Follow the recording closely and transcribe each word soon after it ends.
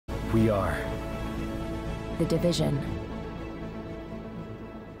We are The Division.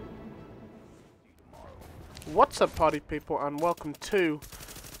 What's up, party people, and welcome to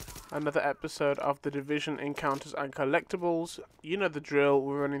another episode of The Division Encounters and Collectibles. You know the drill,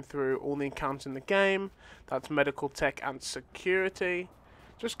 we're running through all the encounters in the game. That's medical, tech, and security.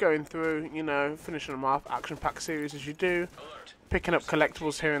 Just going through, you know, finishing them off, action-packed series as you do. Picking up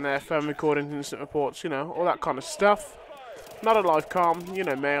collectibles here and there, phone recordings, instant reports, you know, all that kind of stuff. Not a live com, you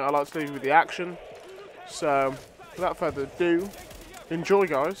know me, I like to leave you with the action. So, without further ado, enjoy,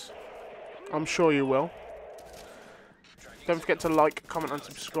 guys. I'm sure you will. Don't forget to like, comment, and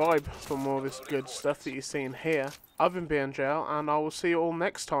subscribe for more of this good stuff that you're seeing here. I've been BNJL, and I will see you all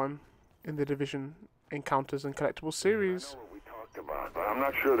next time in the Division Encounters and Collectibles series. I know what we talked about, but I'm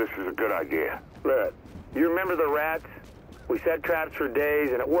not sure this is a good idea. Look, you remember the rats? We set traps for days,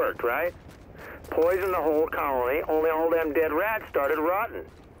 and it worked, right? Poisoned the whole colony, only all them dead rats started rotting.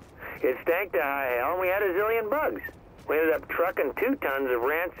 It stank to high hell, and we had a zillion bugs. We ended up trucking 2 tons of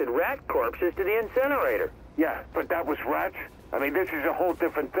rancid rat corpses to the incinerator. Yeah, but that was rats. I mean, this is a whole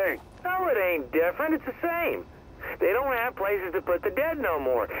different thing. No, it ain't different. It's the same. They don't have places to put the dead no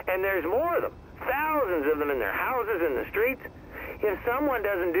more, and there's more of them. Thousands of them in their houses, in the streets. If someone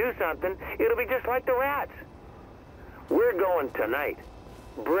doesn't do something, it'll be just like the rats. We're going tonight.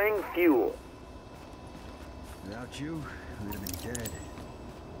 Bring fuel. Without you, we'd have been dead.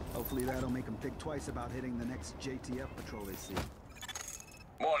 Hopefully that'll make them think twice about hitting the next JTF patrol they see.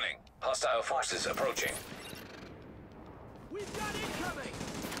 Warning. Hostile forces approaching. We've got incoming!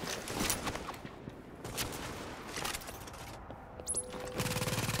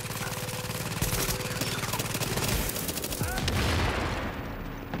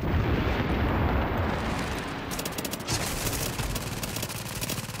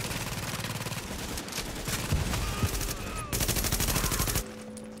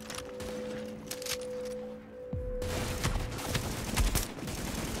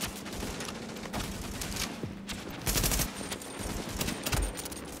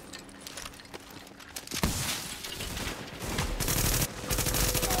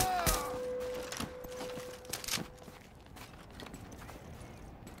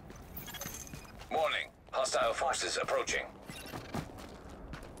 Warning. Hostile forces approaching.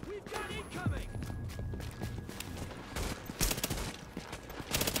 We've got incoming!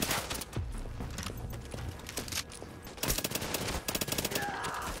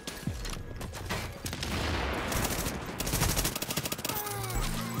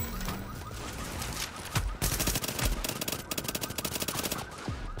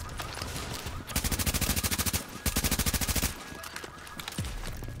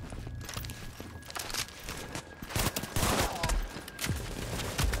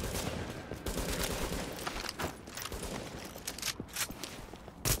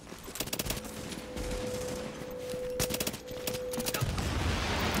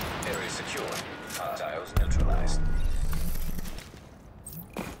 Area secure. Hostiles neutralized.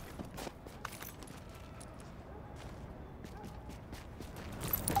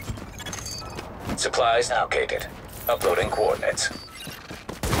 Supplies allocated. Uploading coordinates.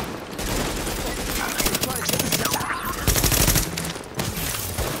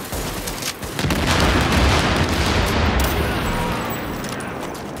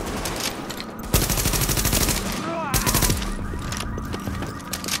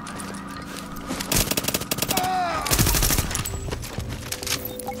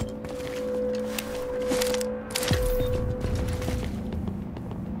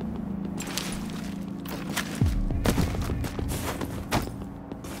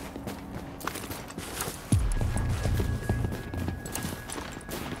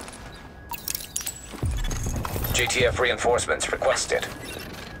 JTF reinforcements requested.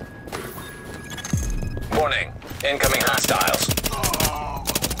 Warning. Incoming hostiles.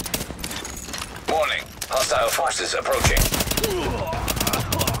 Warning. Hostile forces approaching.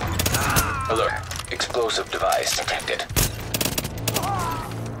 Alert. Explosive device detected.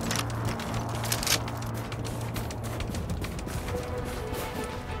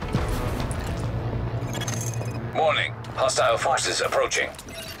 Warning. Hostile forces approaching.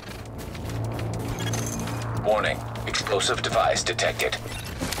 Warning. Explosive device detected.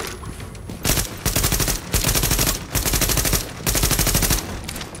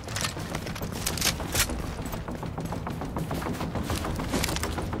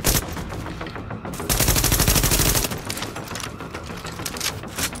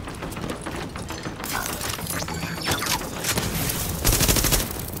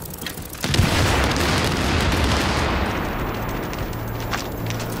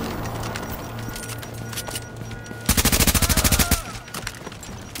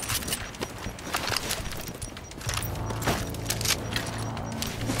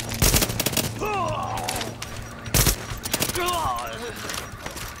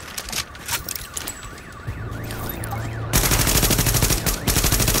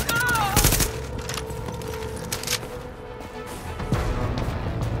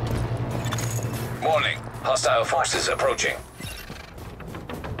 Hostile forces approaching.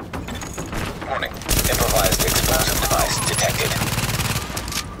 Warning. Improvised explosive device detected.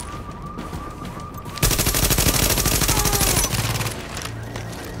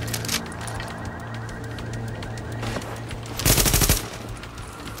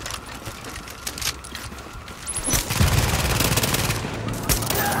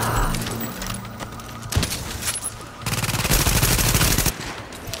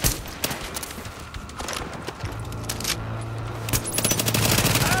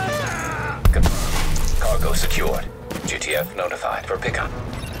 Cargo secured. GTF notified for pickup.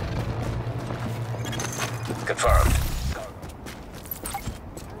 Confirmed.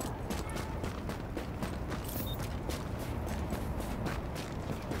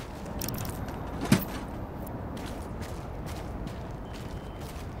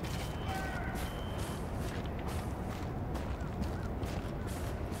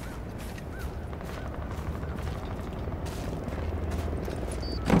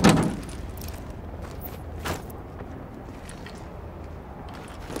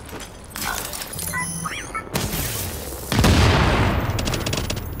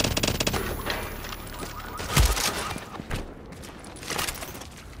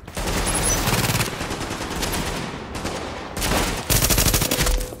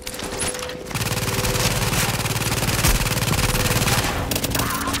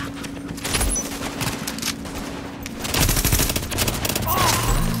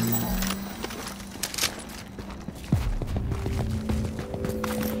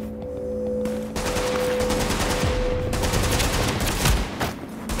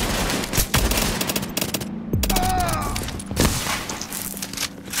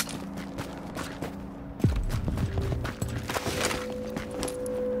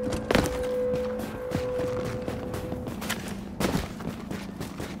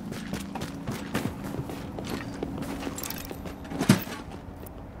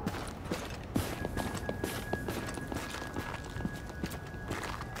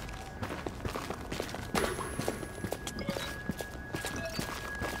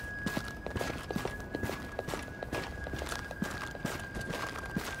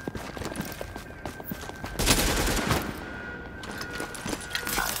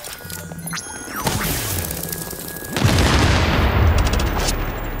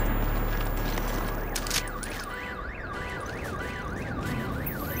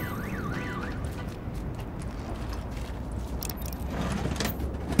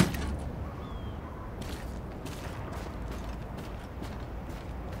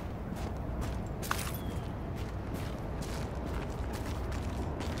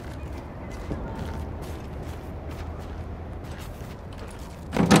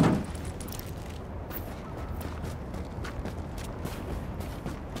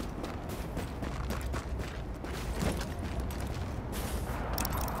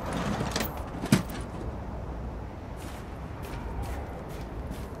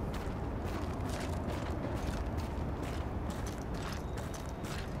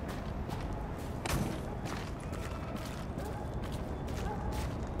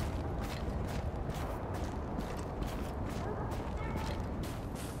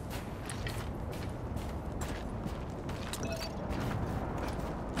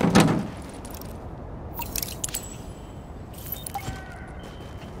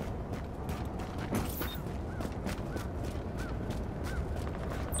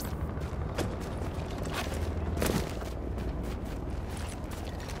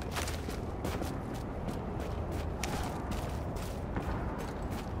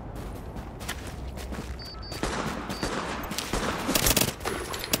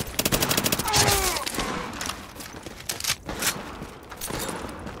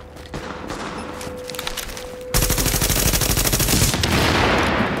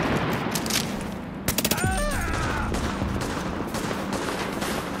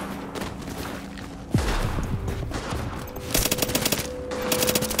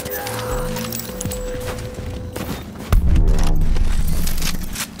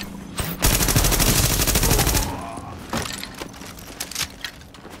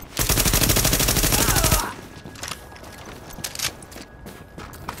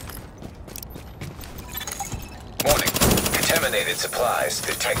 Contaminated supplies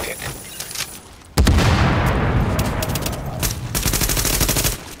detected.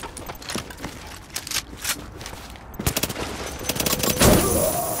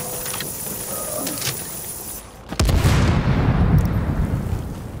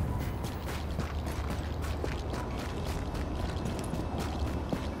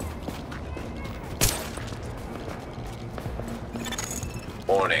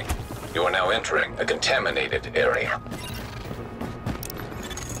 Warning. You are now entering a contaminated area.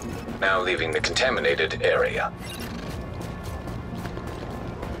 Now leaving the contaminated area.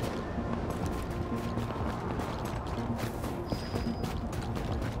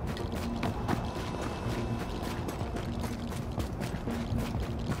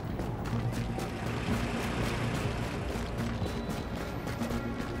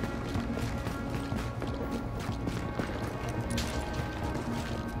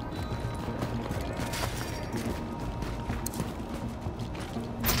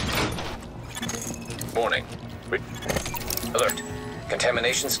 Warning. Alert.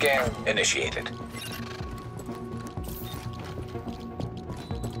 Contamination scan initiated.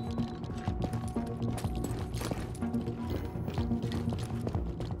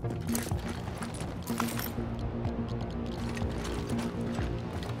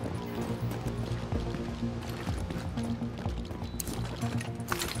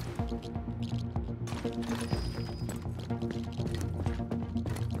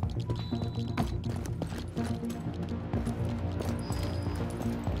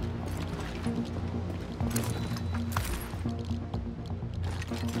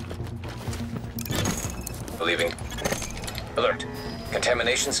 Leaving. Alert.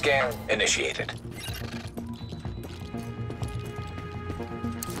 Contamination scan initiated.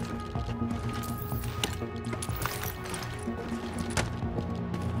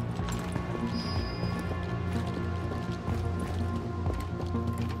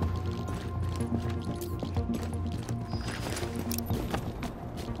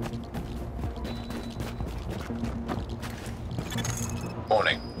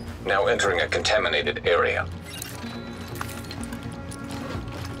 Warning. Now entering a contaminated area.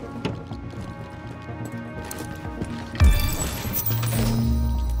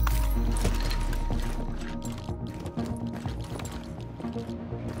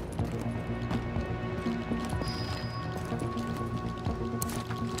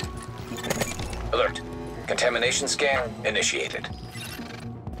 Alert. Contamination scan initiated.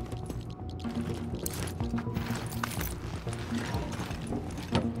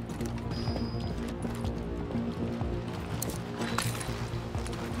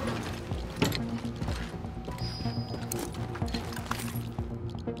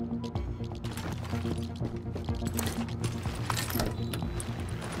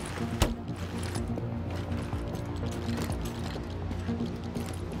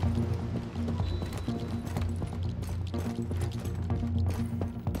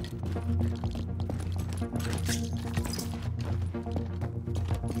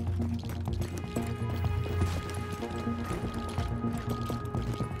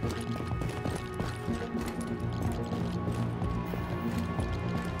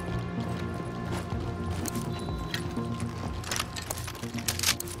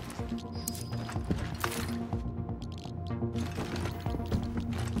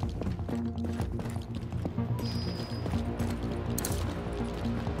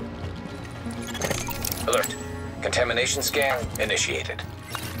 Alert. Contamination scan initiated.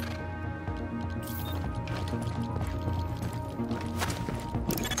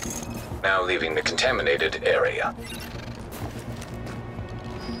 Now leaving the contaminated area.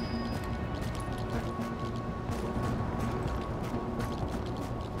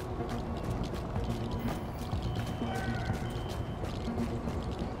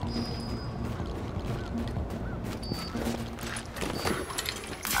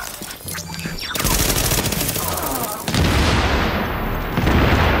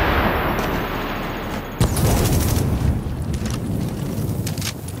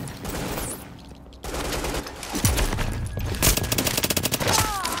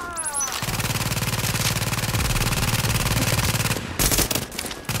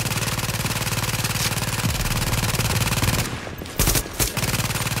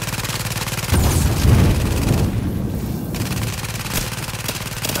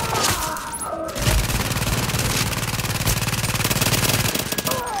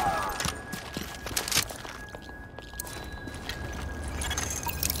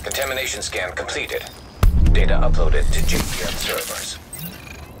 Contamination scan completed. Data uploaded to JTF servers.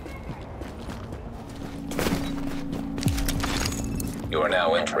 You are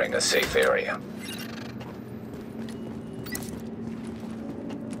now entering a safe area.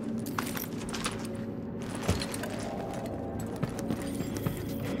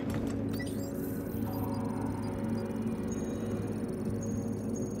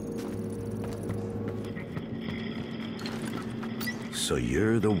 So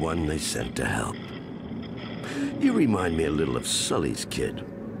you're the one they sent to help. You remind me a little of Sully's kid,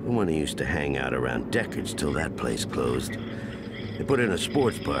 the one who used to hang out around Deckard's till that place closed. They put in a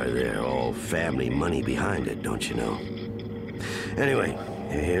sports bar there, all family money behind it, don't you know? Anyway,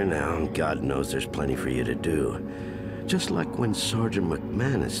 you're here now, and God knows there's plenty for you to do. Just like when Sergeant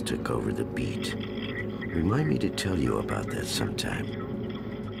McManus took over the beat. Remind me to tell you about that sometime.